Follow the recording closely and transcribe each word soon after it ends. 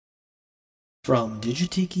From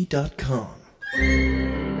digitiki.com.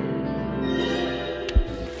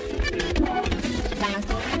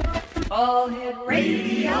 All Hit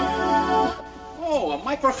Radio. Oh, a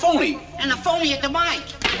microphony. And a phony at the mic.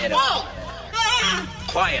 Whoa! Ah!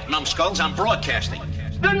 Quiet, numbskulls, I'm broadcasting.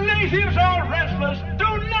 The natives are restless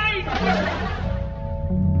tonight!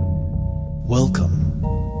 Welcome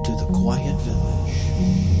to the Quiet Village.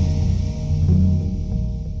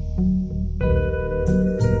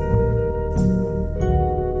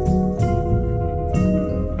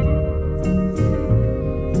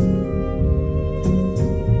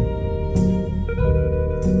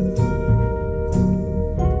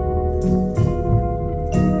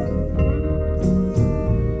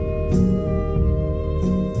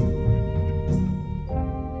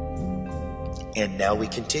 And now we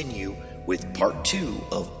continue with part 2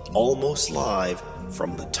 of Almost Live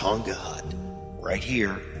from the Tonga Hut, right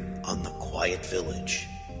here on the Quiet Village.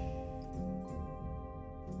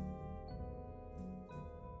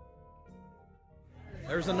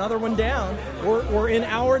 There's another one down. We're in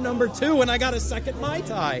hour number 2, and I got a second Mai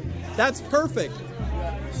Tai. That's perfect.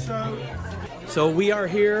 So we are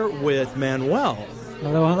here with Manuel.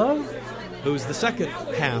 Hello, hello. Who's the second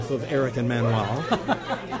half of Eric and Manuel.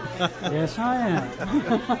 Yes, I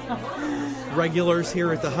am. Regulars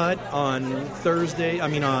here at the Hut on Thursday,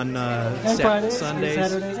 on and Fridays, Sundays. and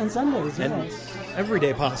Saturdays, and Sundays, and yes. every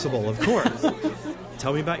day possible, of course.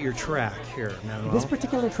 Tell me about your track here, Manuel. This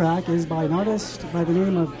particular track is by an artist by the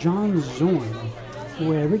name of John Zorn,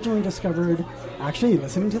 who I originally discovered actually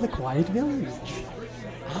listening to the Quiet Village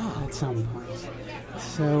at some point.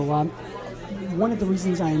 So, one of the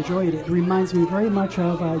reasons I enjoyed it reminds me very much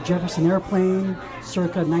of Jefferson Airplane,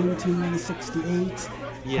 circa 1968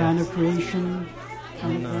 kind of creation.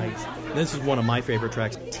 Nice. This is one of my favorite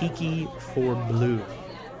tracks, Tiki for Blue.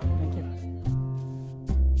 Thank you.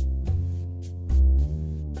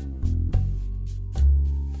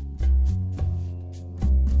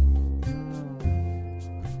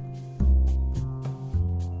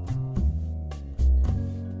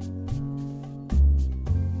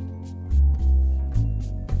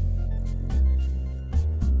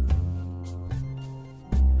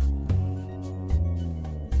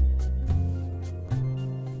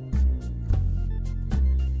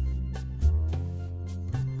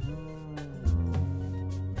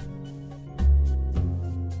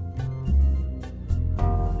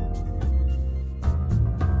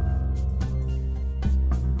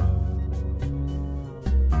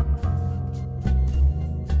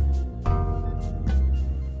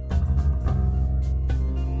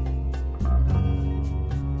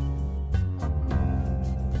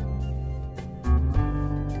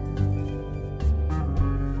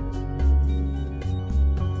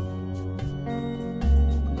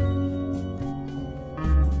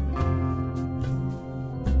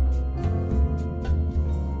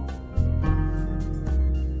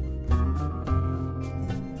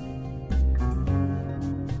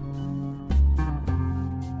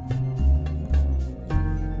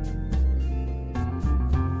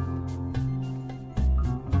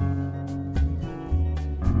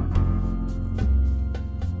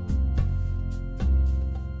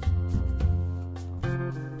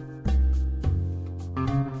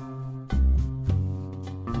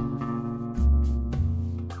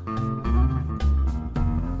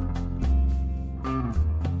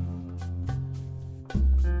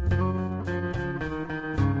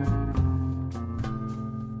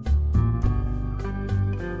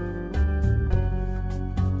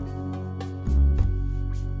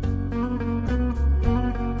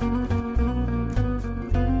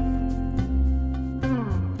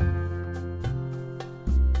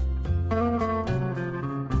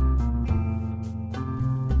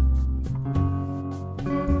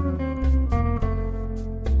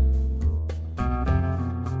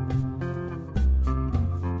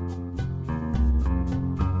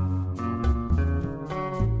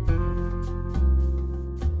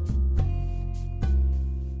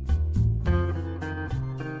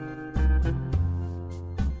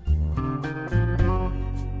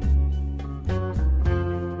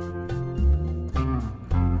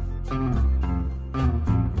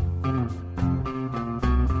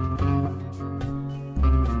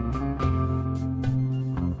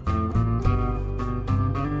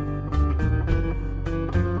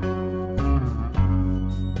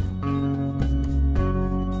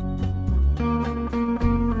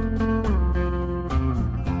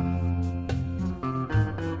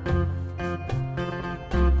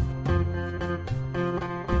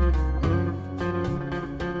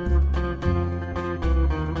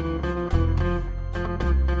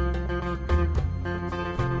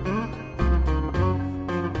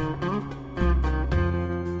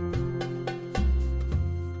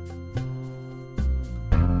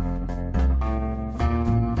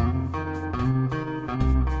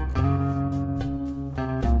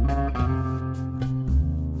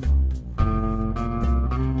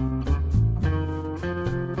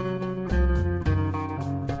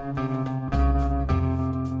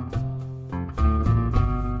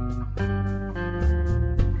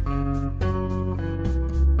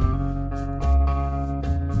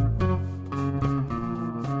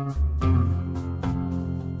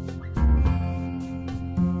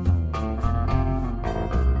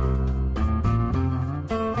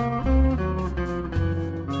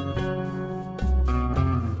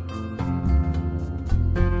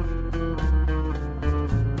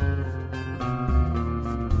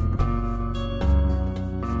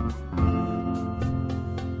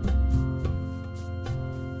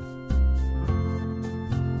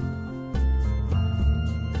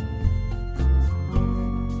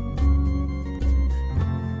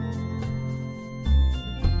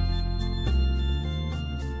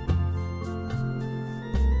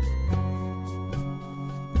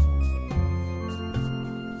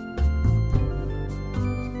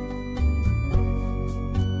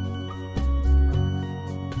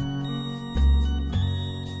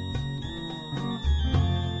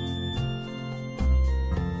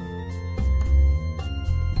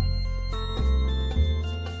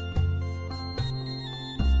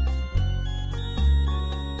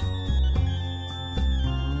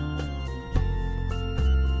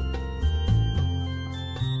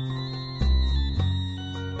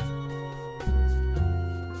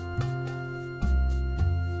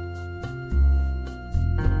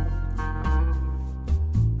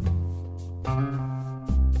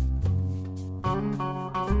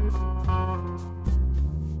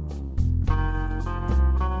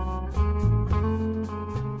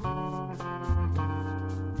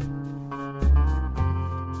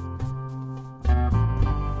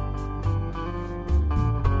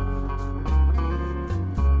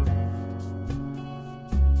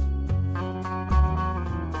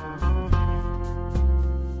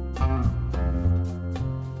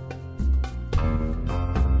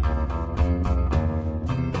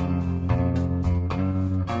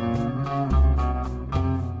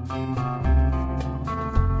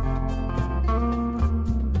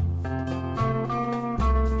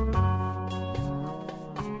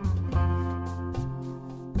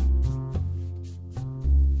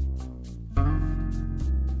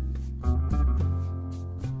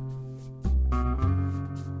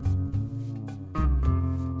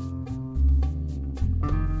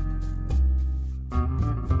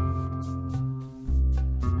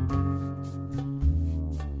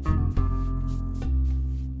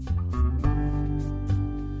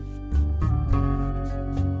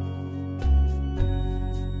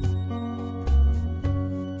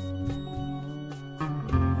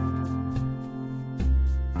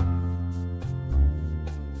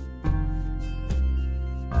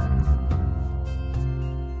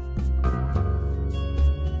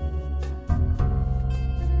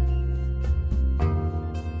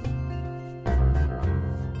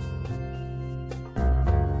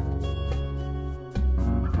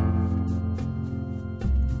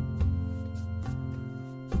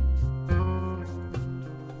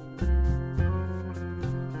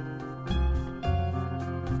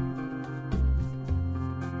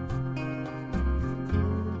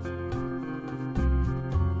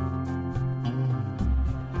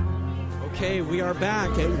 Okay, we are back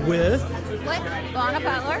with Lana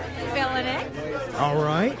Butler, filling in. All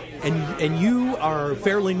right. And you are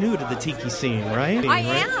fairly new to the Tiki scene, right? I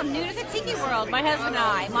am new to the Tiki world. My husband and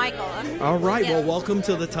I, Michael. All right. Yes. Well, welcome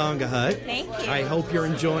to the Tonga Hut. Thank you. I hope you're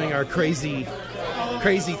enjoying our crazy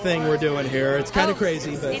thing we're doing here. It's kind of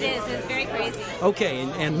crazy, but it is. It's very crazy. Okay.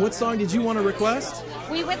 And what song did you want to request?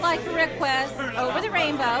 We would like to request "Over the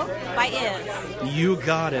Rainbow" by Iz. You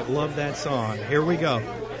got it. Love that song. Here we go.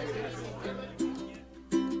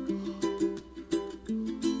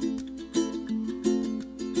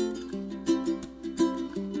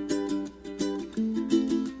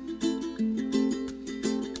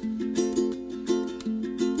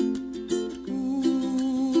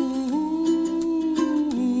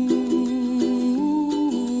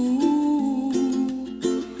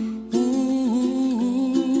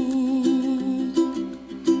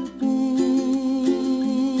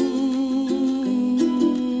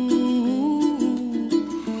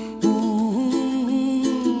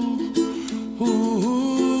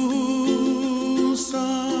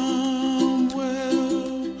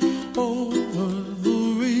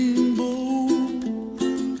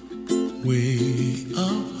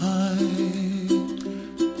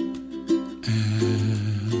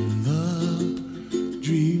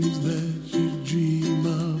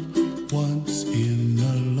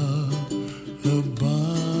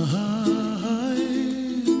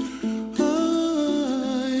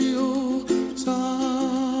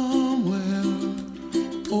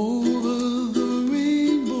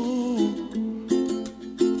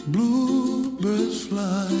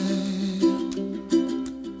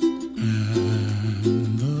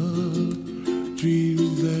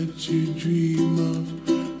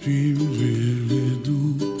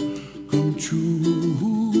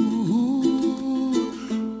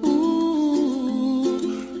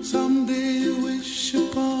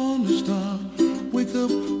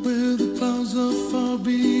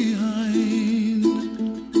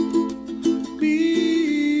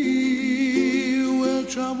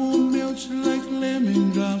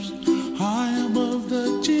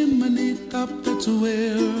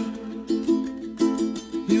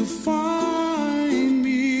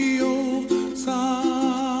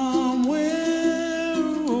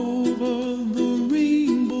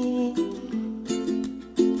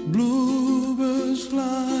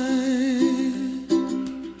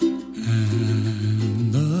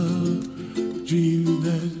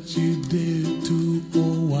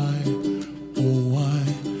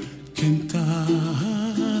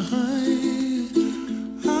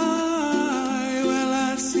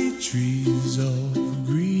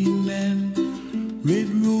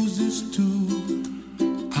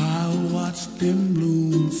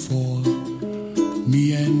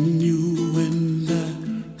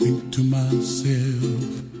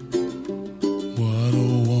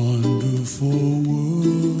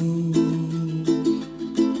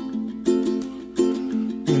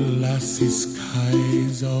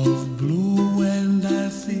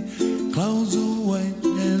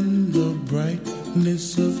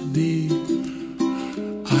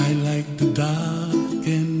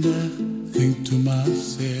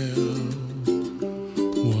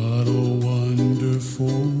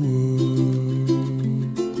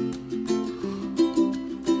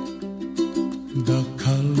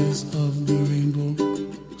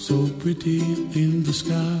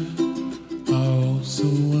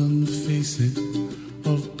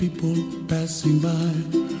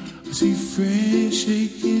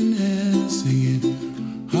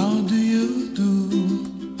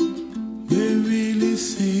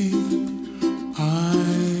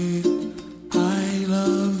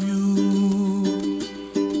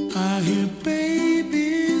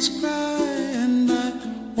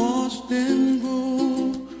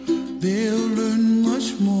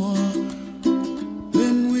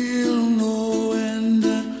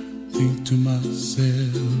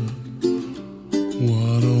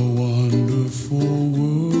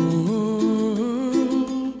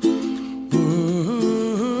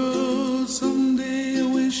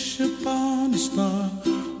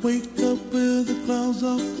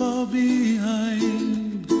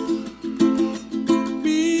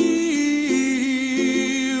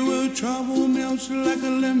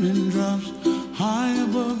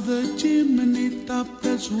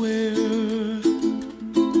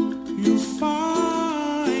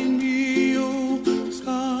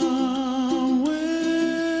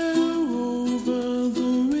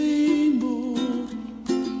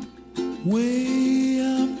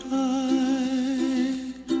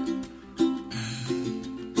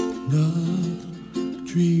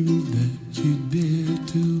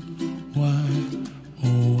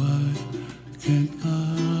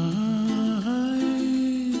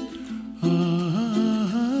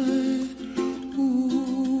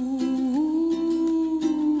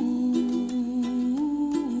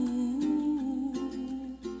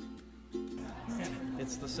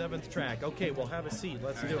 It's the 7th track. Okay, we'll have a seat.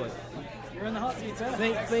 Let's do it. You're in the hot seat, sir.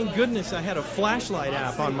 Thank goodness I had a flashlight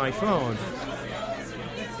app on my phone.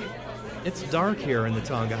 It's dark here in the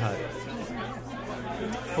Tonga Hut.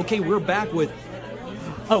 Okay, we're back with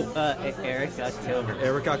Eric October.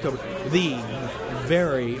 Eric October, the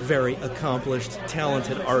very, very accomplished,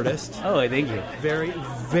 talented artist. Oh, thank you. Very,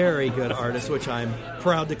 very good artist, which I'm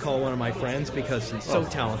proud to call one of my friends because he's so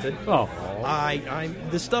talented. Oh.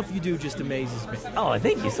 The stuff you do just amazes me. Oh,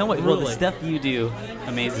 thank you so much. Really. Well, the stuff you do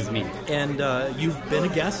amazes me. And you've been a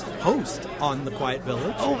guest host on The Quiet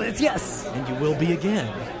Village. Oh, yes. And you will be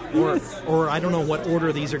again. Or I don't know what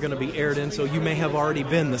order these are going to be aired in, so you may have already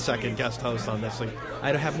been the second guest host on this. Like,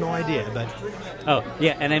 I have no idea, but... Oh,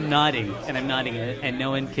 yeah, and I'm nodding, and no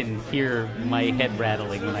one can hear my head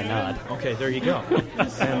rattling when I nod. Okay, there you go.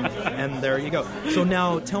 and there you go. So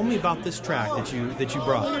now, tell me about this track that you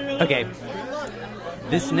brought. Okay.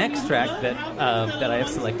 This next track that I have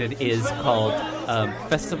selected is called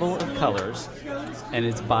Festival of Colors, and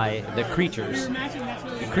it's by The Creatures.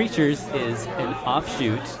 The Creatures is an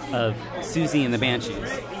offshoot of Susie and the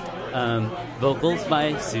Banshees. Vocals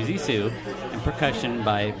by Susie Sue and percussion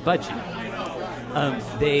by Budgie.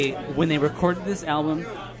 When they recorded this album,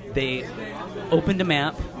 they opened a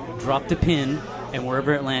map, dropped a pin, and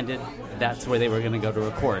wherever it landed, that's where they were going to go to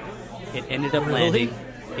record. It ended up landing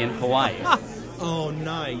in Hawaii. Oh,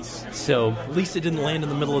 nice. So at least it didn't land in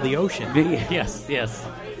the middle of the ocean. Yes.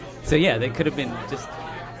 So yeah, they could have been just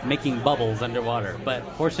making bubbles underwater, but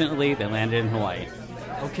fortunately they landed in Hawaii.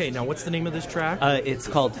 Okay, now what's the name of this track? It's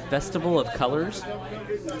called Festival of Colors,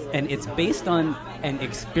 and it's based on an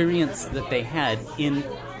experience that they had in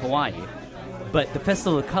Hawaii. But the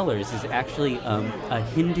Festival of Colors is actually a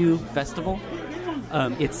Hindu festival.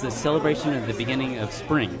 It's the celebration of the beginning of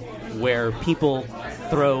spring, where people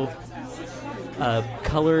throw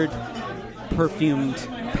colored, perfumed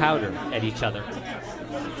powder at each other.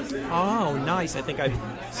 Oh, nice. I think I've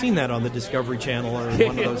seen that on the Discovery Channel or one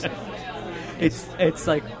of those. It's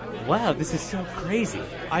like, wow, this is so crazy.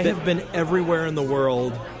 I have been everywhere in the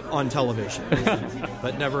world on television,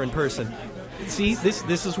 but never in person. See,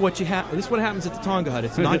 this is what you have. This is what happens at the Tonga Hut.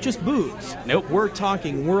 It's not just booze. Nope. We're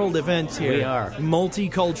talking world events here. We are.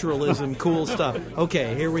 Multiculturalism, cool stuff.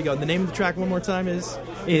 Okay, here we go. The name of the track one more time is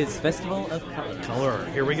Festival of Colors. Color.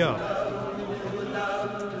 Here we go.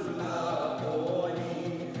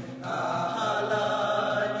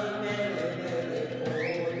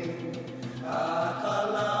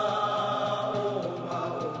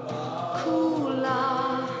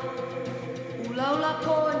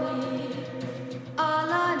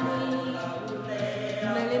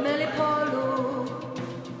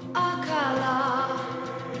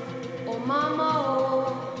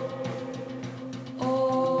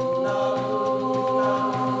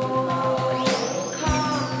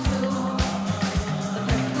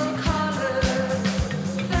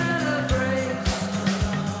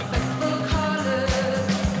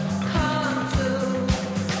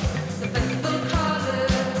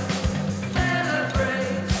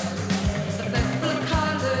 Celebrate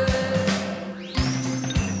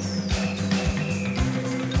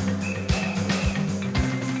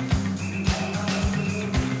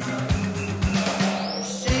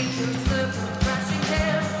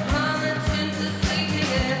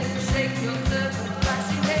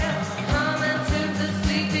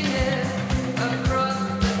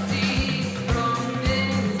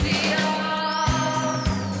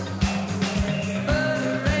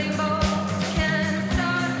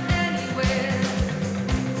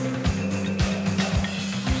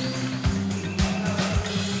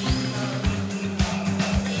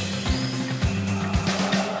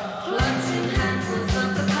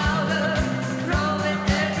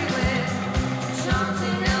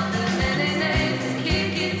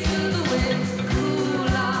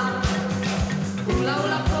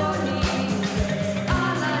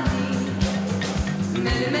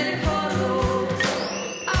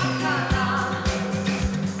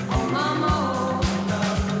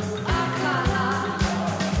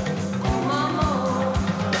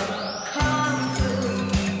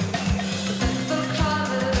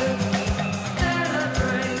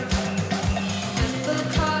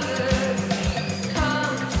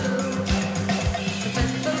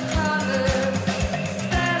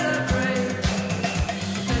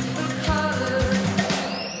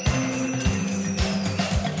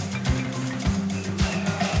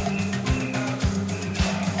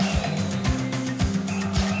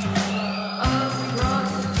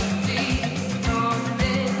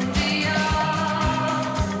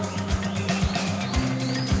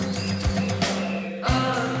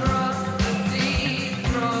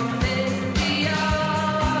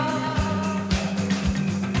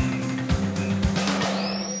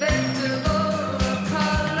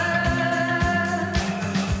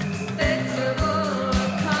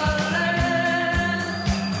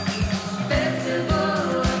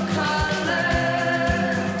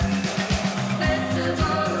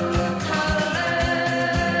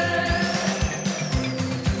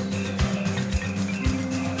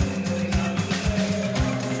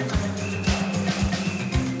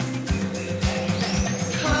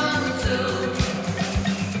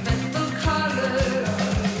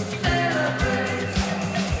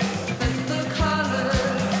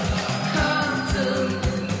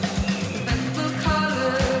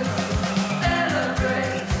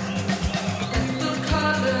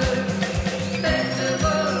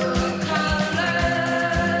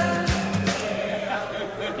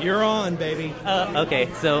baby. Okay,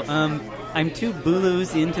 so I'm 2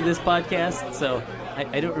 Bulus into this podcast, so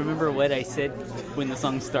I don't remember what I said when the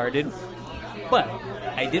song started. But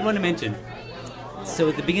I did want to mention, so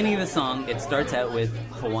at the beginning of the song, it starts out with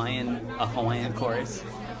a Hawaiian chorus,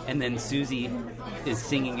 and then Susie is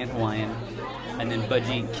singing in Hawaiian, and then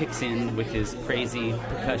Budgie kicks in with his crazy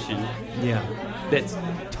percussion. Yeah. That's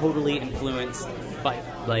totally influenced by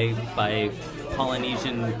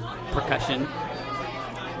Polynesian percussion.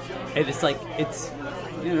 And it's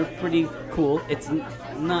pretty cool. It's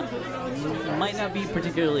might not be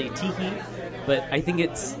particularly Tiki, but I think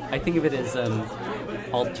of it as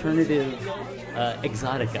alternative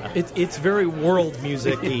exotica. It's very world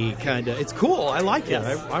music-y kind of. It's cool. I like it.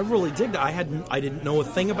 Yes. I really dig that. I didn't know a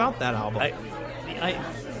thing about that album.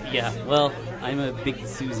 Yeah. Well, I'm a big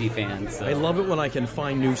Susie fan. So I love it when I can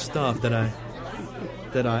find new stuff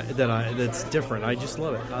that's different. I just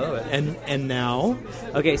love it. I love it. And now,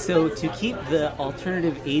 okay. So to keep the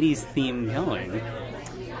alternative '80s theme going,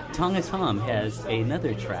 Tonga Tom has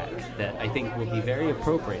another track that I think will be very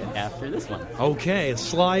appropriate after this one. Okay,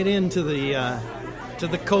 slide into the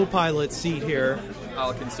co-pilot seat here.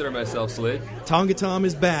 I'll consider myself slid. Tonga Tom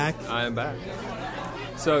is back. I am back.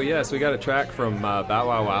 So yes, we got a track from Bow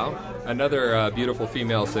Wow Wow, another beautiful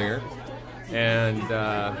female singer, and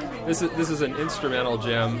this is an instrumental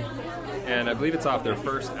gem, and I believe it's off their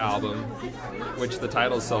first album, which the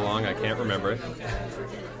title's so long I can't remember it.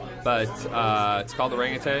 But it's called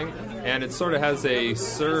Orangutan, and it sort of has a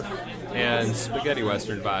surf and spaghetti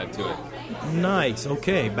western vibe to it. Nice.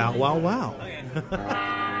 Okay, Bow Wow Wow.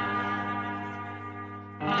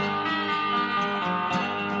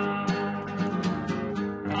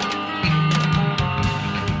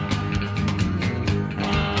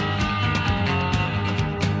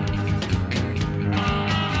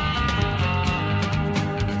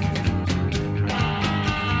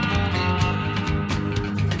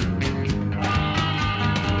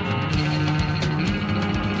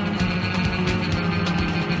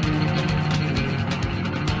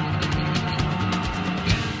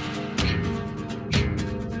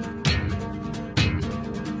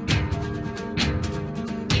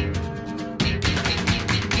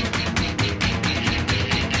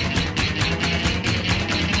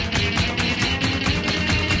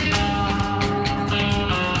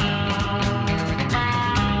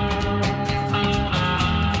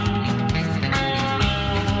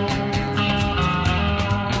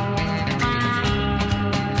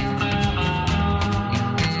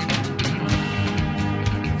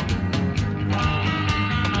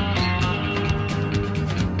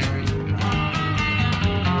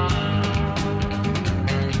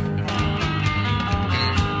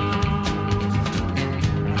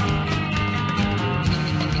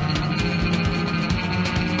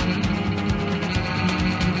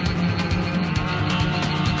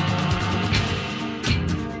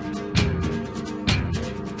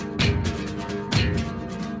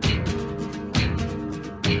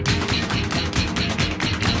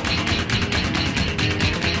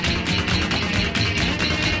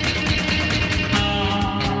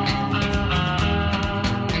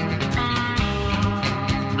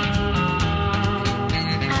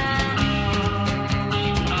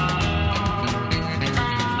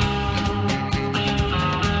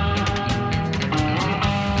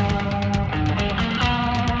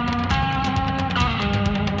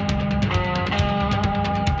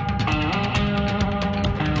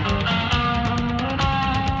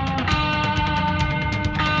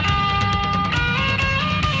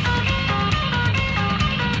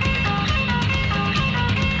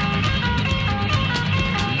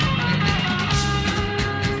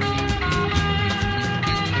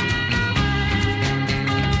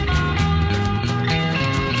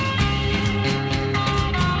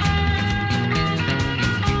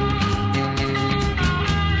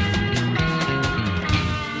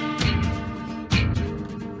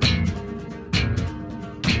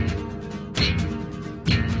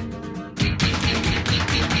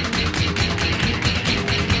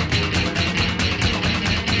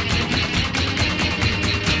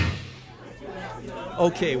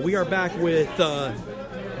 Okay, we are back with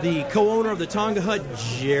the co-owner of the Tonga Hut,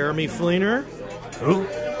 Jeremy Fleener. Ooh.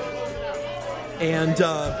 And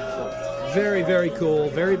very, very cool.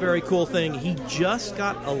 Very, very cool thing. He just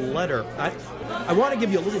got a letter. I want to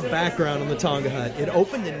give you a little background on the Tonga Hut. It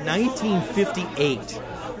opened in 1958.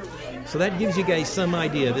 So that gives you guys some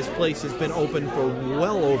idea. This place has been open for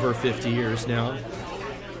well over 50 years now.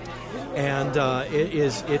 And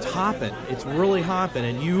it's hopping. It's really hopping.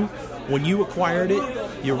 And when you acquired it,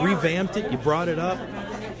 you revamped it, you brought it up,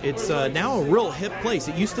 It's now a real hip place.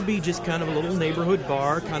 It used to be just kind of a little neighborhood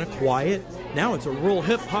bar, kind of quiet. Now it's a real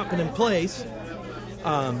hip hopping place.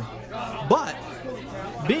 But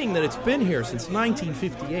being that it's been here since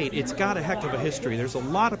 1958, it's got a heck of a history. There's a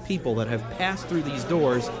lot of people that have passed through these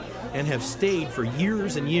doors and have stayed for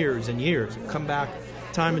years and years and years, come back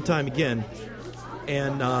time and time again.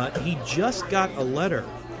 And he just got a letter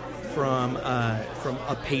from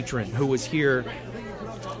a patron who was here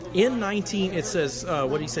in 19. It says,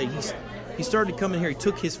 what did he say? He started coming here. He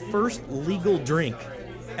took his first legal drink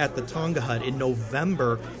at the Tonga Hut in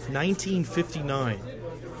November 1959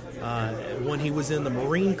 when he was in the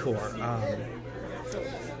Marine Corps.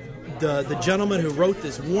 The gentleman who wrote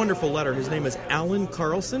this wonderful letter, his name is Alan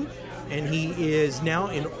Carlson, and he is now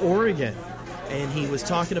in Oregon. And he was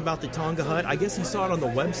talking about the Tonga Hut. I guess he saw it on the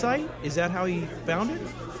website. Is that how he found it?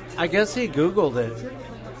 I guess he Googled it.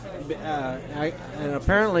 And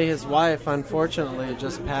apparently his wife, unfortunately,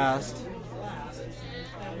 just passed.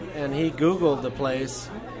 And he Googled the place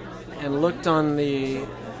and looked on the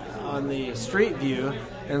street view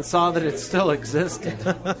and saw that it still existed.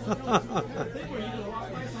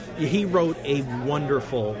 He wrote a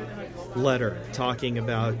wonderful letter talking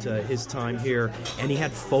about his time here. And he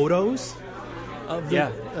had photos of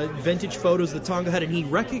the vintage photos of the Tonga Hut, and he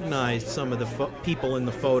recognized some of the people in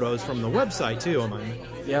the photos from the website too.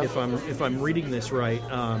 If I'm reading this right,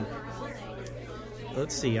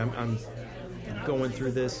 let's see. I'm going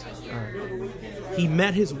through this. He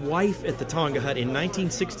met his wife at the Tonga Hut in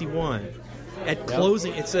 1961. At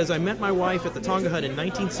closing, it says, I met my wife at the Tonga Hut in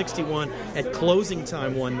 1961 at closing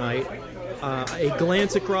time one night. A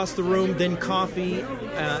glance across the room, then coffee,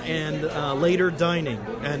 and later dining.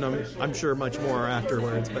 And I'm sure much more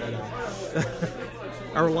afterwards. But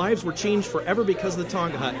our lives were changed forever because of the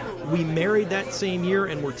Tonga Hut. We married that same year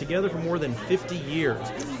and were together for more than 50 years.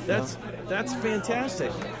 That's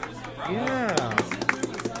fantastic. Yeah.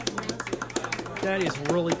 That is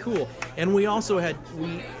really cool. And we also had,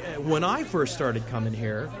 when I first started coming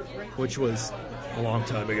here, which was a long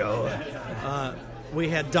time ago, we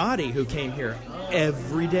had Dottie who came here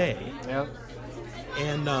every day. Yep.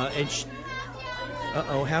 And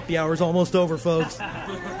happy hour's almost over, folks.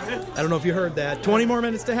 I don't know if you heard that. 20 more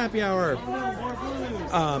minutes to happy hour.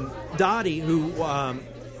 Dottie, who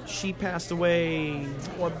she passed away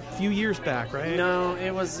a few years back, right? No,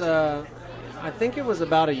 it was, I think it was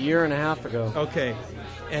about a year and a half ago. Okay.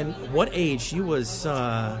 And what age? She was,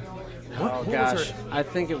 what was her? I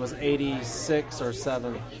think it was 86 or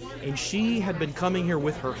 7. And she had been coming here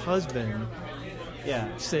with her husband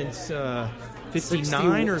since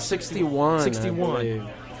 59 or 61. 61.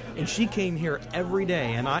 And she came here every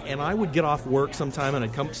day. And I would get off work sometime and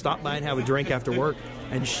I'd come stop by and have a drink after work.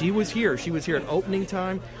 And she was here. She was here at opening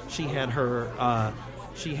time. She had her,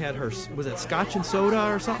 was it scotch and soda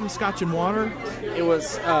or something? Scotch and water? It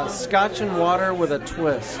was scotch and water with a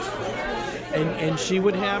twist. And she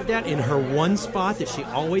would have that in her one spot that she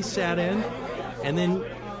always sat in. And then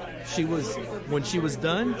when she was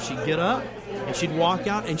done, she'd get up and she'd walk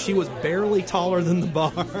out, and she was barely taller than the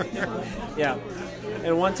bar. Yeah.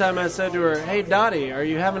 And one time I said to her, "Hey, Dottie, are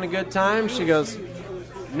you having a good time?" She goes,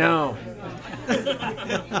 "No."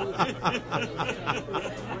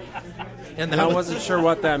 And I wasn't sure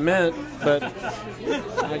what that meant, but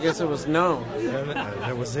I guess it was no.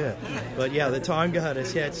 That was it. But yeah, the Tonga Hut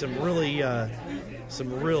has had some really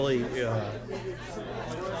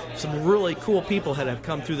cool people that have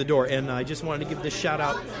come through the door. And I just wanted to give this shout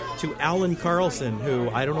out to Alan Carlson, who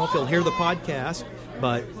I don't know if he'll hear the podcast,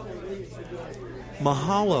 but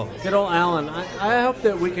mahalo. Good old Alan. I hope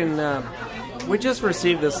that we can, we just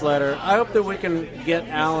received this letter. I hope that we can get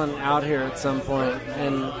Alan out here at some point,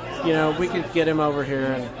 and, you know, we could get him over here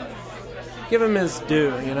and give him his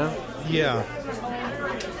due, you know? Yeah.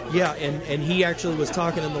 Yeah, and he actually was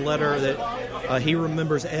talking in the letter that he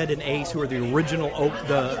remembers Ed and Ace, who are the original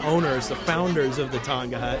owners, the founders of the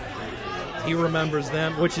Tonga Hut. He remembers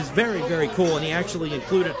them, which is very, very cool. And he actually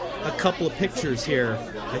included a couple of pictures here,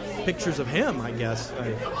 pictures of him, I guess.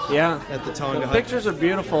 At the Tonga Hut. The pictures are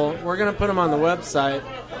beautiful. We're going to put them on the website.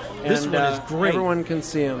 This one is great. Everyone can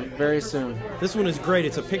see them very soon. This one is great.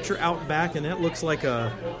 It's a picture out back, and that looks like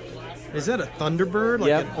a... Is that a Thunderbird?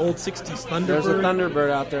 Like an old 60s Thunderbird? There's a Thunderbird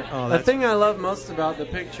out there. Oh, the thing I love most about the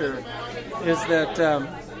picture is that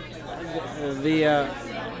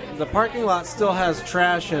the parking lot still has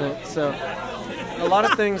trash in it, so a lot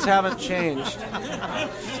of things haven't changed.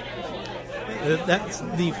 That's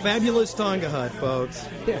the fabulous Tonga Hut, folks.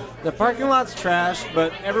 Yeah, the parking lot's trash,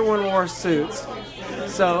 but everyone wore suits.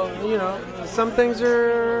 So, you know, some things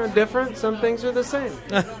are different, some things are the same.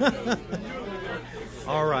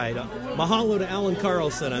 All right. Mahalo to Alan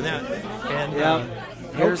Carlson on that. And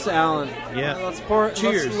Here's Alan. Yeah. Let's pour.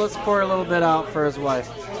 Cheers. Let's pour a little bit out for his wife.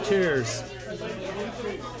 Cheers.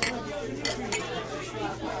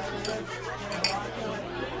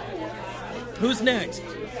 Who's next?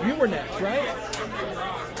 You were next, right?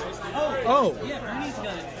 Oh.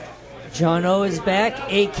 John O is back,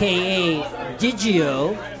 a.k.a.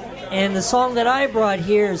 Digio. And the song that I brought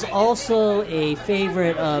here is also a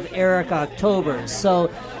favorite of Eric October's. So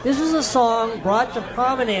this was a song brought to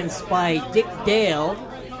prominence by Dick Dale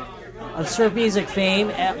of surf music fame,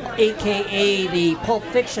 a.k.a. the Pulp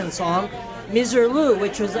Fiction song, Miserlou,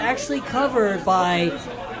 which was actually covered by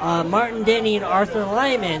Martin Denny and Arthur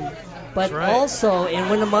Lyman, but also in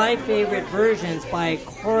one of my favorite versions by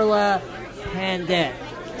Corla Pandette.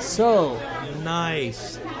 So,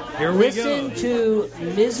 nice. Here we go. Listen to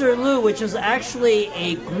Miserlou, which was actually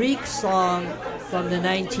a Greek song from the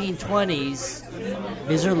 1920s.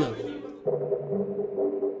 Miserlou.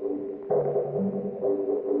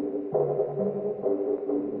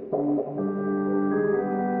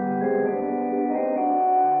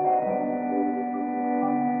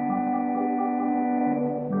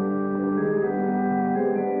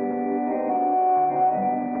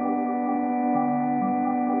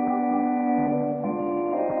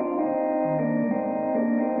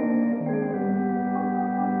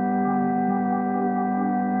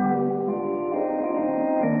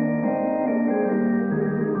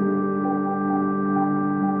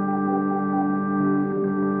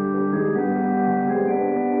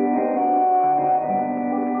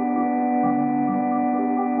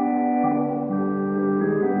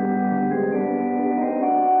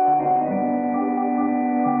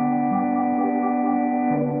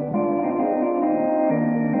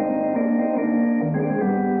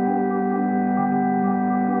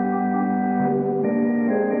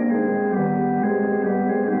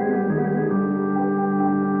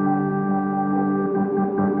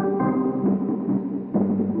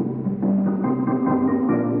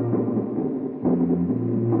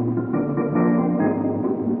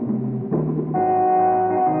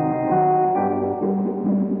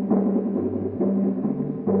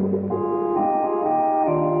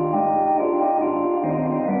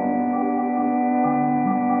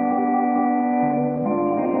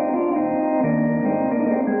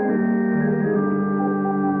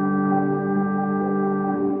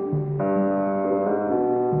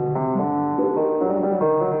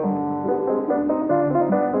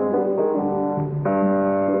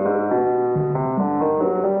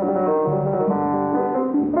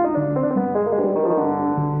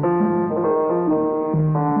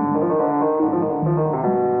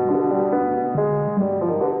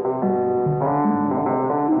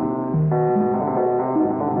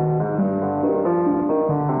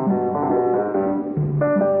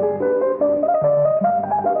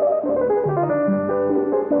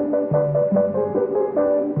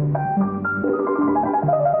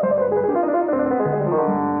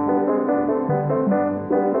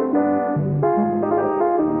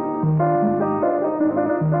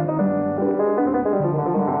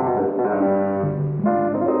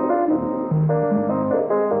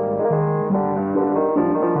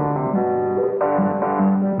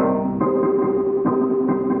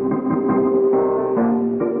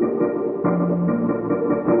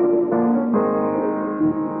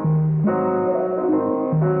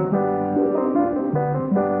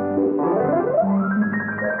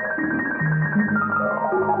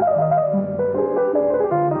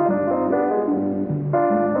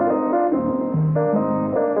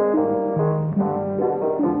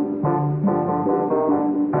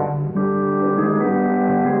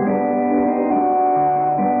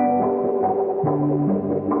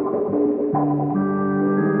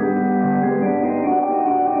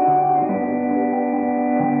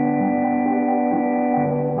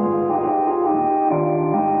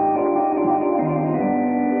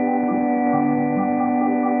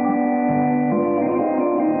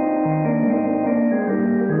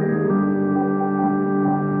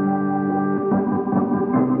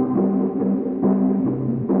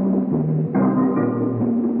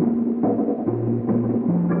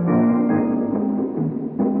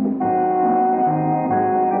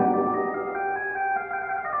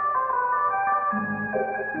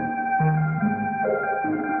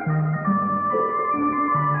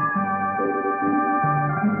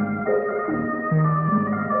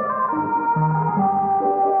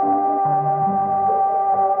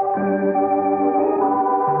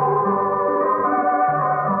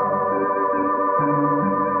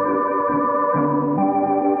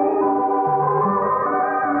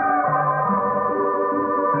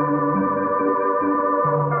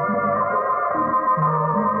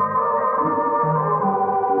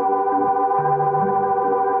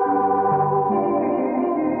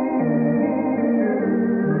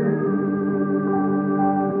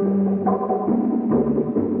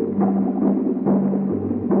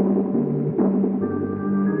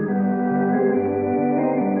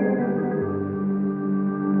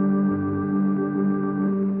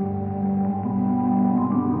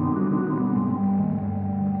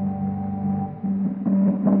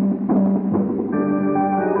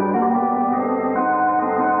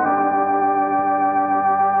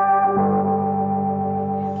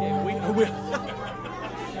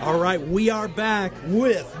 right, we are back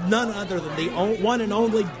with none other than the one and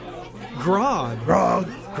only Grog,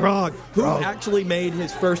 who actually made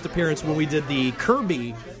his first appearance when we did the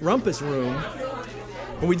Kirby Rumpus Room.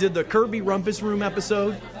 When we did the Kirby Rumpus Room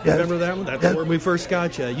episode, remember that one? That's where we first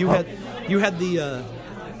got you. You had the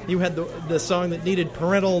song that needed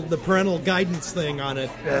the parental guidance thing on it.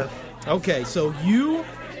 Yeah. Okay, so you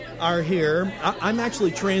are here. I'm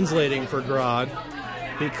actually translating for Grog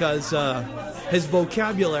because his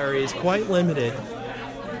vocabulary is quite limited.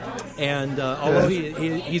 And although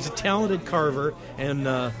he's a talented carver and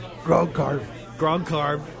Grog carve,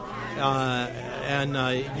 and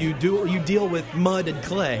you deal with mud and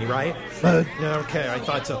clay, right? Mud. Yeah, okay, I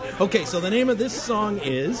thought so. Okay, so the name of this song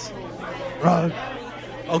is Grog.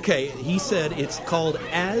 Okay, he said it's called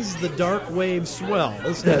 "As the Dark Wave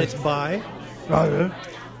Swells," and it's by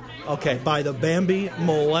okay, by the Bambi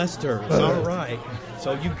Molesters. All right,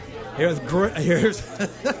 so here's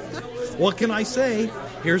what can I say?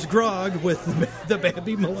 Here's Grog with the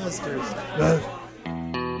Bambi Molesters.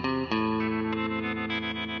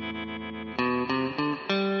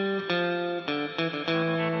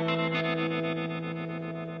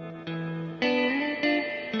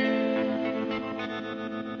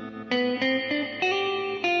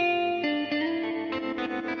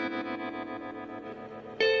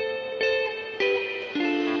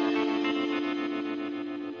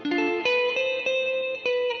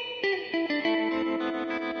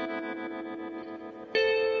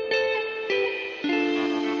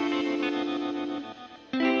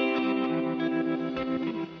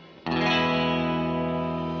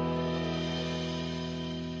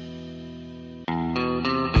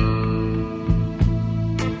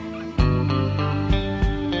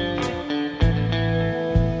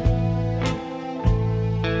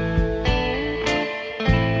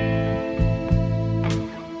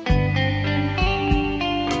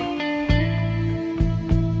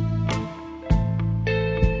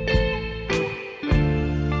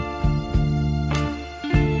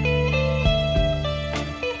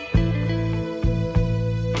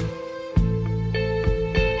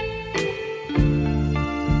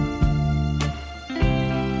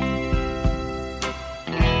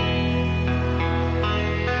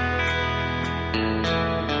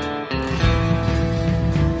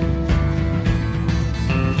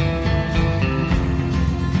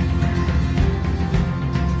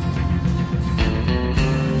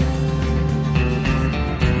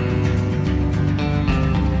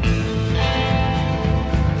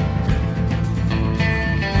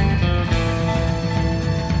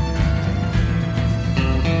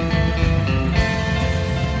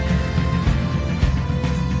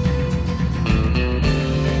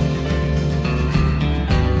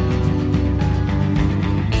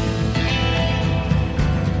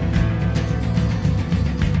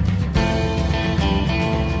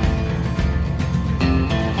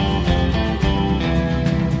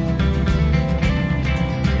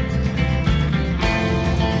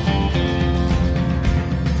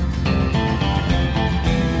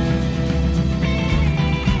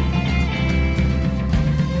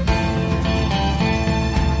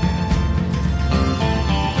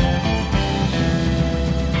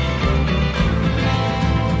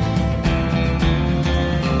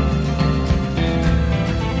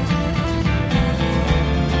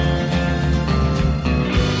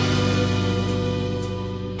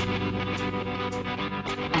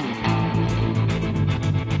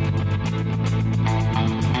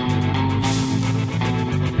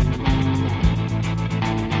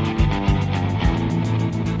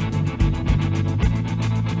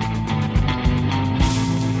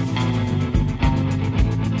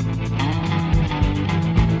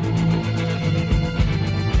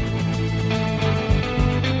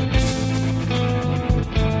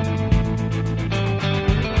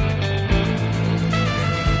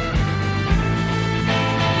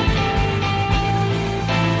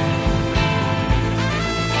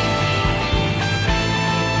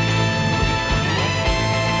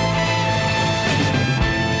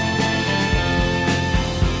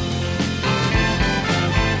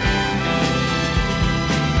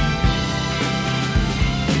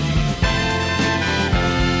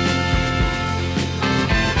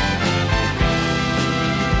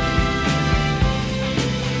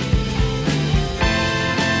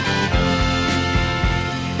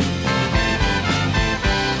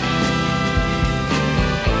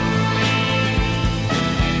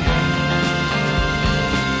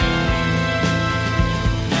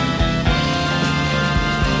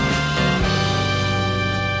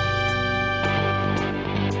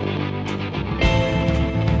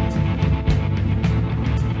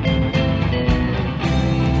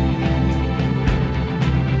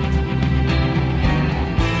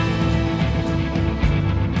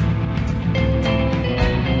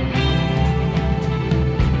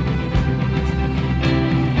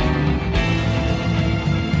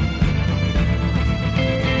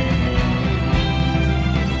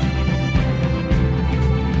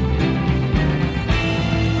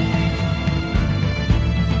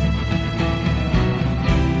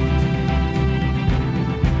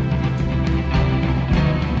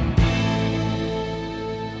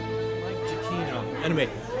 Anyway,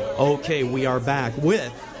 okay, we are back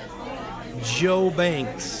with Joe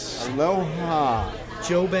Banks. Aloha.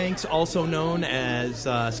 Joe Banks, also known as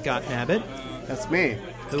Scott Nabbit. That's me.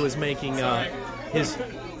 Who is making his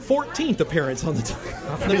 14th appearance on the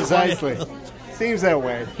Precisely. Seems that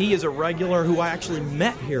way. He is a regular who I actually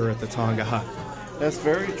met here at the Tonga Hut. That's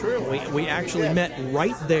very true. We actually met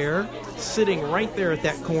right there, sitting right there at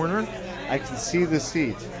that corner. I can see the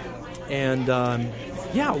seat. And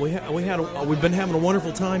we've been having a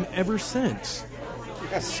wonderful time ever since.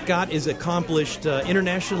 Scott is accomplished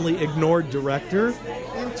internationally ignored director.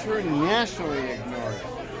 Internationally ignored.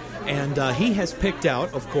 And he has picked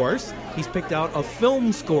out, of course, a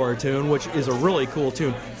film score tune, which is a really cool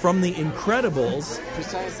tune, from The Incredibles.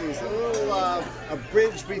 Precisely. It's a little a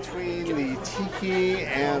bridge between the Tiki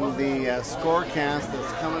and the scorecast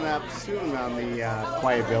that's coming up soon on the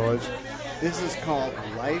Quiet Village. This is called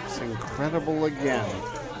Life's Incredible Again.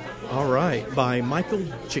 All right, by Michael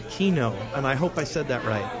Giacchino, and I hope I said that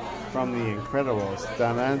right. From The Incredibles.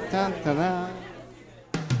 Dun-dun-dun-dun-dun.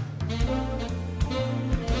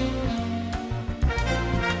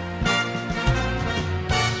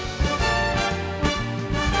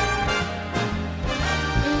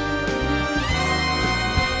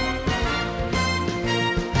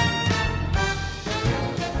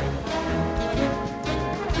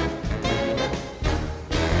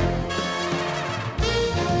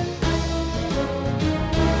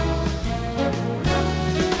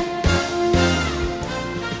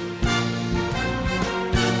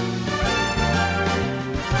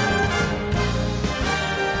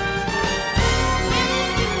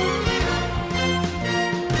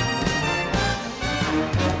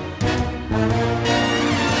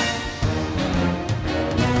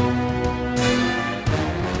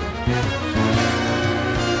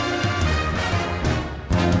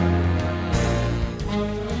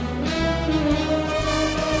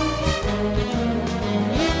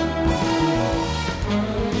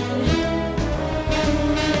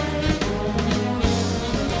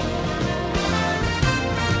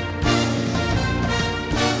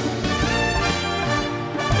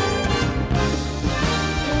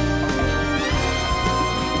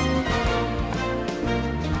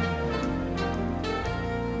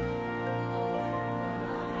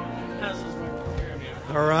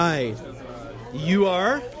 All right. You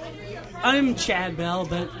are? I'm Chad Bell,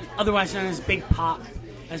 but otherwise known as Big Pop,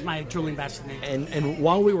 as my drooling bastard name. And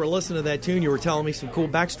while we were listening to that tune, you were telling me some cool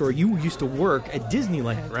backstory. You used to work at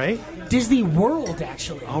Disneyland, right? Disney World,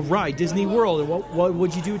 actually. All right, Disney World. And what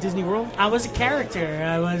would you do at Disney World? I was a character.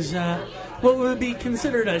 I was what would be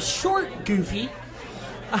considered a short Goofy.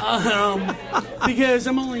 Because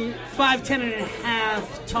I'm only 5'10" and a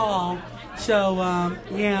half tall. So,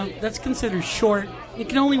 yeah, that's considered short. You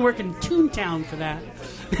can only work in Toontown for that.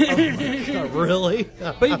 Oh my God, really?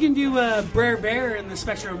 But you can do Brer Bear in the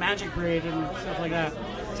Spectrum of Magic Parade and stuff like that.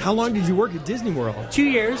 How long did you work at Disney World? 2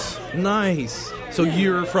 years. Nice. So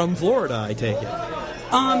you're from Florida, I take it.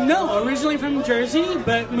 No, originally from Jersey,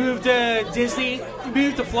 but moved to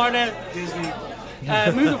Florida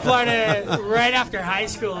right after high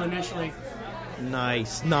school initially.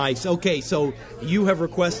 Nice. Okay, so you have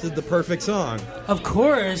requested the perfect song. Of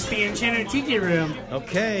course, the Enchanted Tiki Room.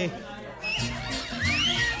 Okay.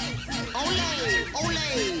 Ole,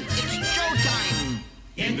 it's showtime.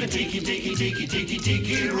 In the tiki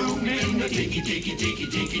room, in the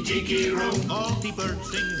tiki room, all the birds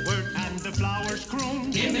sing word and the flowers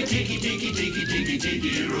croon. In the tiki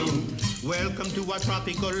room, welcome to our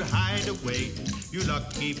tropical hideaway. You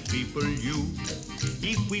lucky people, you.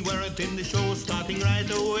 If we weren't in the show starting right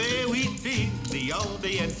away, we'd be the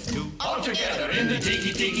audience too. All together in the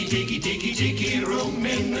tiki room,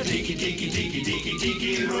 in the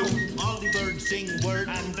tiki room. All the birds sing word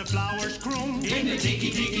and the flowers croon. In the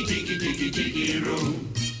tiki room.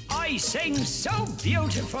 I sing so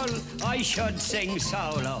beautiful, I should sing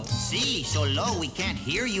solo. See, so low we can't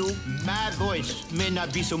hear you. My voice may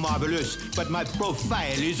not be so marvelous, but my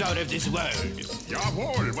profile is out of this world.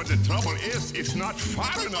 Jawohl, but the trouble is, it's not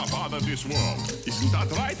far enough out of this world. Isn't that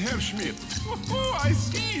right, Herr Schmidt? Oh, I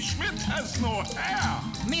see, Schmidt has no hair.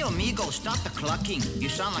 Mi amigo, stop the clucking. You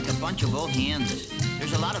sound like a bunch of old hens.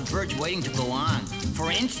 There's a lot of birds waiting to go on.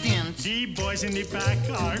 For instance... The boys in the back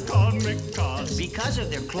are called macaws. Because of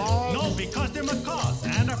their claws? No, because they're macaws.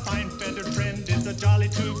 And our fine feathered friend is a jolly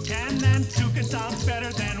toucan. And toucan sounds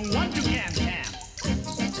better than one toucan can.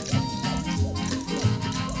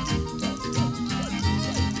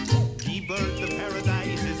 The bird of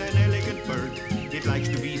paradise is an elegant bird. It likes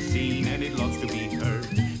to be seen and it loves to be heard.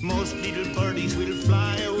 Most little birdies will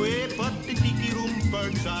fly away, but the tiki room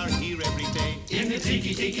birds are here every day. In the tiki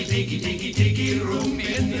tiki room.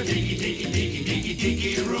 In the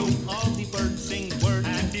tiki room. All the birds sing words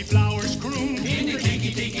and the flowers croon. In the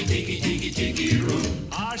tiki room.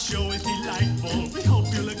 Our show is delightful. We hope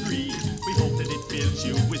you'll agree. We hope that it fills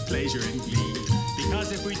you with pleasure and glee.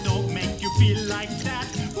 Because if we don't make you feel like that,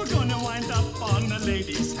 we're gonna wind up on a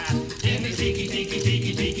lady's hat. In the tiki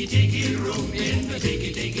room. In the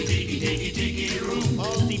tiki room.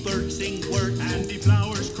 All the birds sing words and the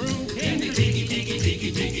flowers croon. In the tiki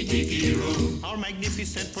room. Our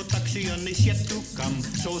magnificent production is yet to come.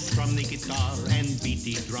 So strum the guitar and beat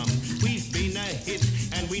the drum. We've been a hit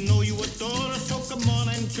and we know you adore us. So come on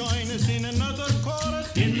and join us in another chorus.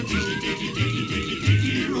 In the tiki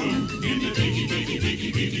room. In the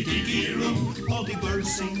tiki room. All the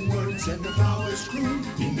birds sing words and the flowers croon.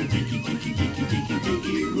 In the tiki room.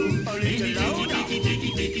 A little louder.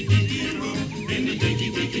 Tiki room. In the tiki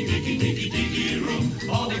room.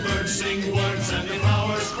 All the birds sing words and the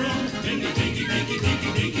flowers croon. In the tiki room.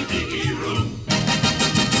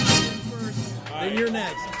 Then you're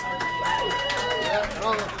next.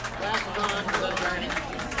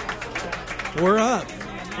 We're up.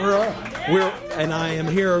 And I am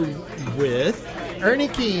here with Ernie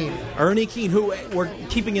Keene. Ernie Keene, who we're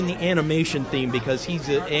keeping in the animation theme because he's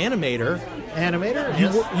an animator.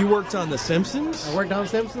 Yes. You worked on The Simpsons? I worked on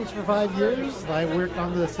Simpsons for 5 years. I worked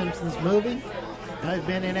on the Simpsons movie. I've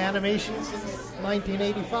been in animation since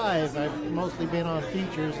 1985. I've mostly been on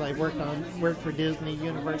features. I worked for Disney,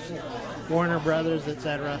 Universal, Warner Brothers,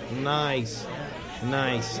 etc. Nice.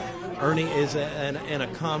 Ernie is an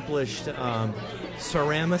accomplished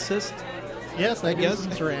ceramicist. Yes, I do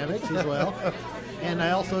some ceramics as well. And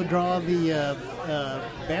I also draw the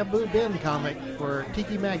Bamboo Bin comic for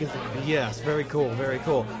Tiki magazine. Yes, very cool.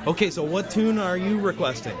 Okay, so what tune are you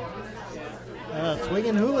requesting?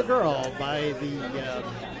 Swingin' Hula Girl by the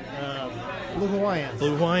Blue Hawaiians.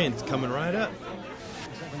 Blue Hawaiians coming right up.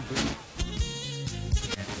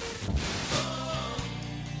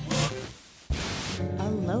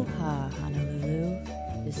 Aloha, Honolulu.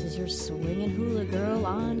 This is your swingin' hula girl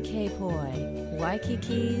on K-Poi.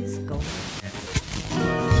 Waikiki's Golden.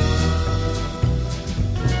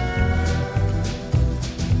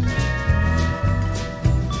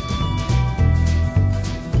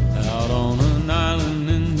 Out on an island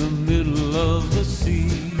in the middle of the sea,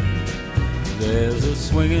 there's a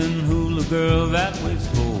swinging hula girl that waits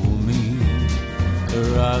for me.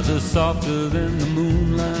 Her eyes are softer than the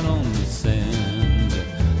moonlight on the sand.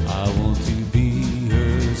 I want to be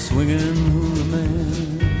her swinging hula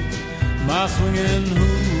man. My swinging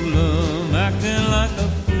hula, acting like a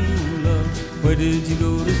fool. Where did you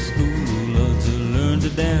go to school to learn to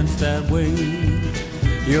dance that way?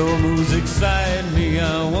 Your moves excite me,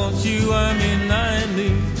 I want you, I mean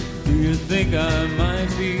nightly. Do you think I might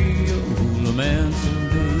be your hula man someday?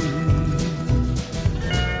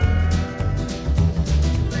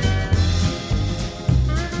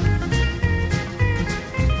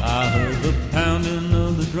 I heard the pounding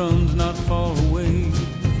of the drums not far away.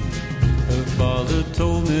 Her father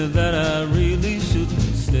told me that I really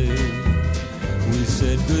shouldn't stay. We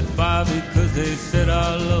said goodbye because they said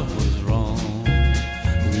our love was wrong.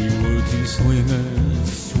 We were two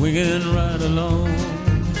swingers, swinging right along.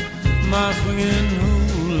 My swinging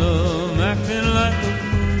hula, acting like a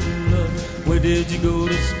fool. Where did you go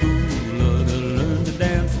to school to learn to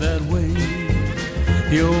dance that way?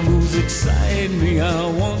 Your moves excite me, I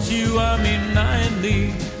want you, I mean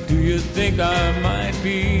nightly. Do you think I might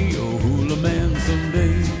be your hula man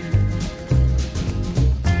someday?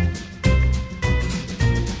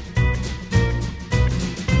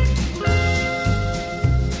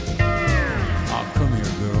 Oh, come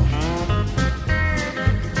here, girl.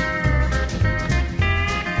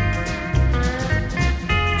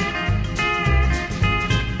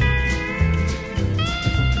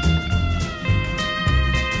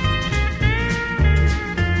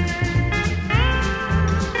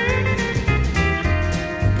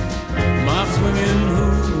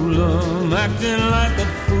 Acting like a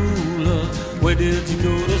fool. Where did you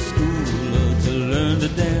go to school to learn to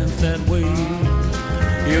dance that way?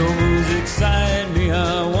 Your moves excite me,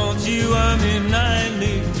 I want you, I mean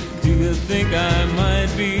nightly. Do you think I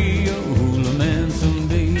might be your hula man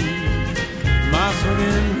someday? My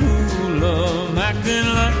swinging hula, acting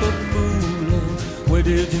like a fool. Where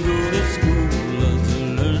did you go to school to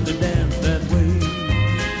learn to dance that way?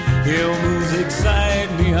 Your moves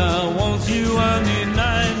excite me, I want you, I mean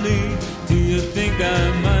nightly. Do you think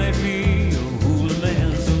I might be your hula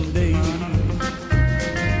man someday?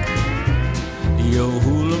 Your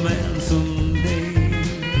hula man someday.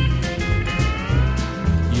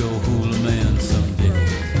 Your hula man someday.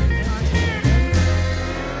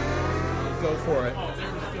 Go for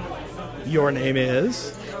it. Your name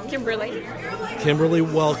is? Kimberly. Kimberly,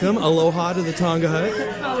 welcome. Aloha to the Tonga Hut.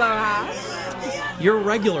 Aloha. You're a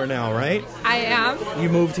regular now, right? I am. You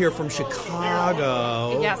moved here from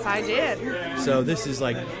Chicago. Yes, I did. So this is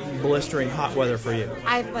like blistering hot weather for you.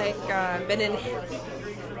 I've been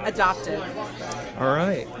adopted. All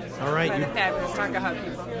right. By the fabulous Tonga Hut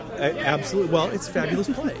people. Absolutely. Well, it's a fabulous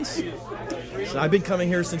place. So I've been coming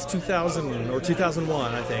here since 2000 or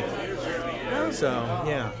 2001, I think. So,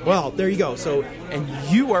 yeah. Well, there you go. So, and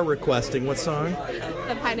you are requesting what song?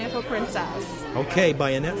 The Pineapple Princess. Okay,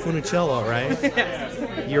 by Annette Funicello, right?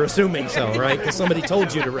 Yes. You're assuming so, right? Because somebody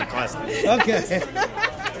told you to request it. Okay.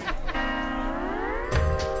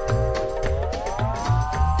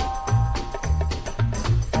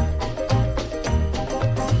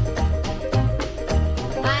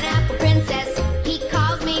 Pineapple Princess, he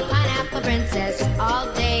calls me Pineapple Princess all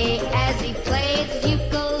day as he plays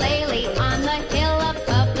ukulele on the hill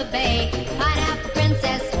above the bay. Pineapple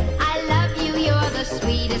Princess, I love you, you're the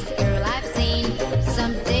sweetest girl I've seen.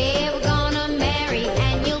 Someday we're gonna marry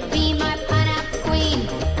and you'll be my pineapple queen.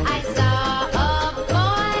 I saw a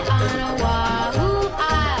boy on a wahoo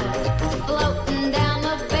isle floating down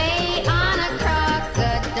the bay on a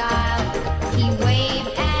crocodile. He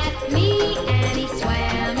waved at me and he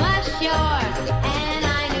swam ashore, and I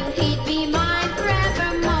knew he'd be mine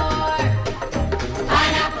forevermore.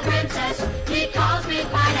 Pineapple Princess, he calls me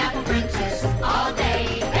Pineapple Princess all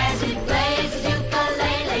day as he plays his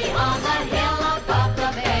ukulele on the hill above the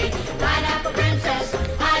bay. Pineapple Princess,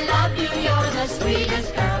 I love you, you're the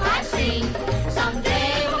sweetest girl I've seen.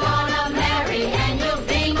 Someday we're gonna marry and you'll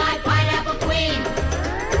be my pineapple queen.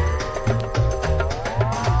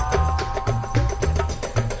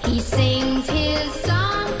 He sings his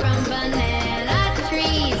song from banana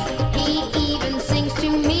trees. He even sings to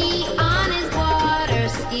me on his water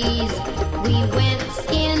skis. We went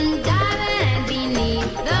skin diving and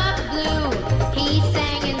beneath the blue, he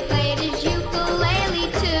sang and played his ukulele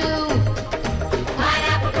too.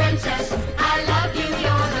 Pineapple Princess, I love you,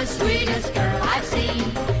 you're the sweetest girl I've seen.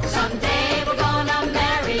 Someday we're gonna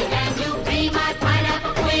marry and you'll be my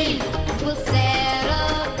pineapple queen. We'll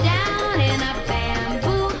settle down in a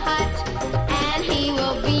bamboo hut, and he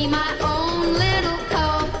will be my own little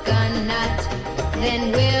coconut.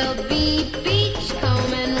 Then we'll be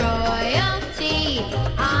beachcombing royalty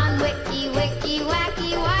on Wiki Wiki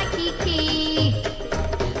Wacky Waikiki.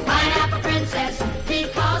 Pineapple Princess, he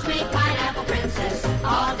calls me Pineapple Princess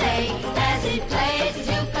all day as he plays his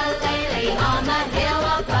ukulele on the hill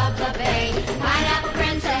above the bay. Pineapple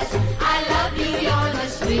Princess, I love you, you're the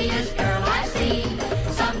sweetest girl I've seen.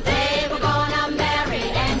 Someday we're gonna marry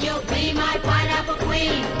and you'll be my pineapple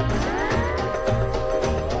queen.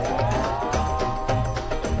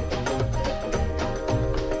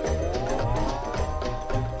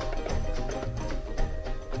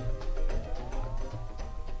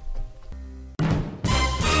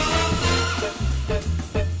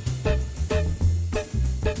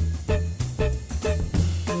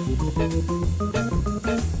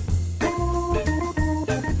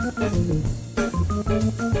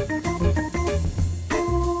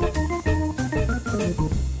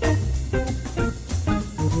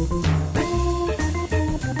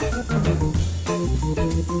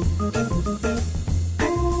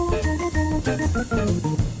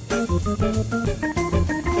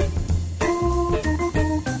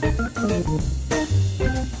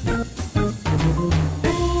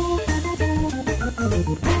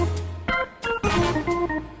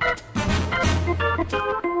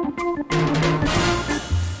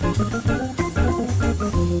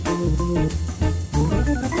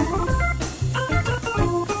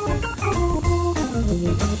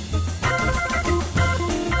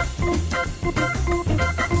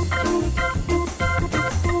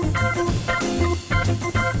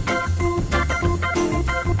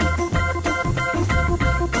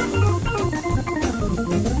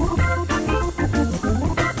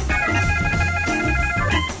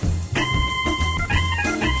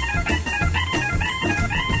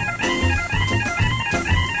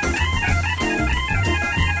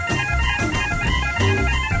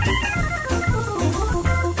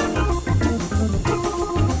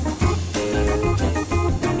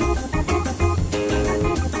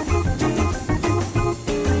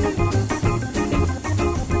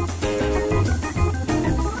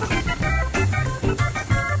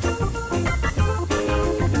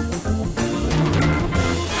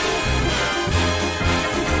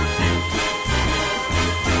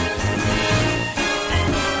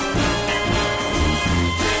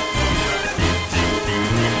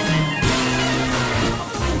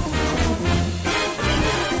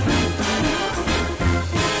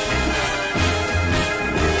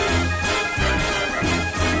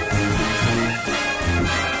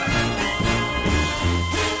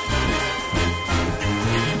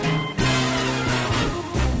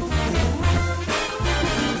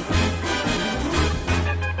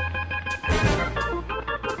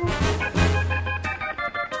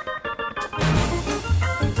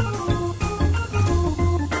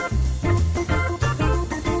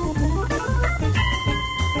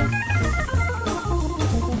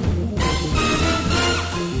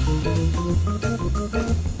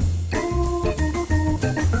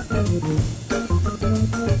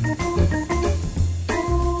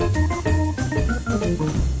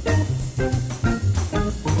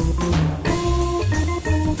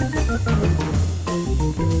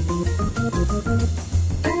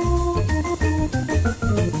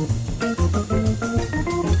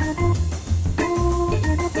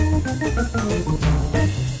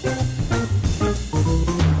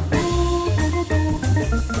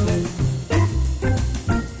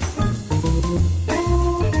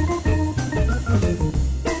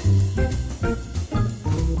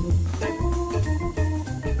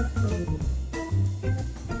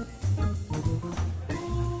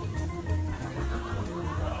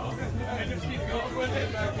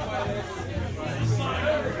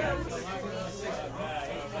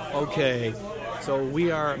 Okay, so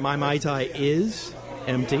my Mai Tai is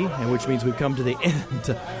empty, and which means we've come to the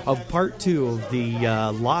end of part 2 of the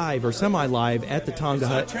live or semi-live at the Tonga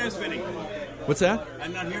Hut. Transmitting. What's that?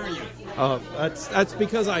 I'm not hearing you. That's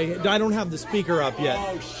because I don't have the speaker up yet.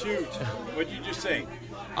 Oh, shoot. What did you just say?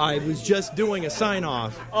 I was just doing a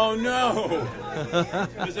sign-off. Oh, no.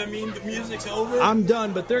 Does that mean the music's over? I'm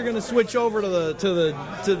done, but they're going to switch over to the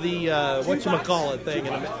whatchamacallit thing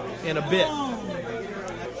in a bit.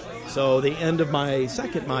 So the end of my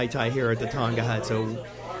second Mai Tai here at the Tonga Hut. So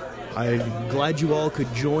I'm glad you all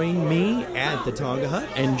could join me at the Tonga Hut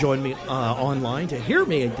and join me online to hear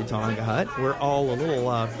me at the Tonga Hut. We're all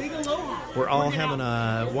we're all having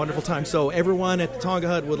a wonderful time. So everyone at the Tonga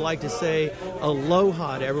Hut would like to say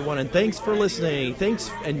aloha to everyone, and thanks for listening. Thanks,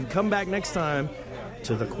 and come back next time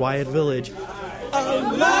to the Quiet Village.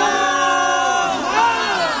 Aloha!